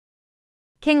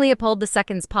King Leopold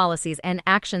II's policies and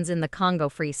actions in the Congo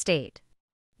Free State,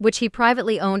 which he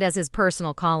privately owned as his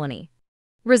personal colony,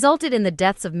 resulted in the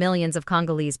deaths of millions of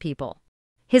Congolese people.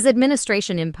 His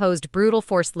administration imposed brutal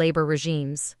forced labor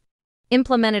regimes,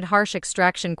 implemented harsh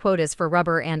extraction quotas for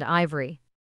rubber and ivory,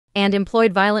 and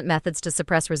employed violent methods to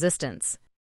suppress resistance,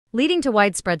 leading to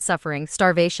widespread suffering,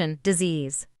 starvation,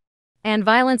 disease, and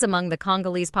violence among the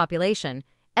Congolese population.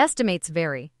 Estimates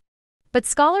vary, but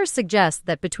scholars suggest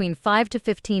that between 5 to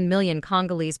 15 million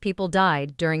Congolese people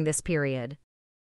died during this period.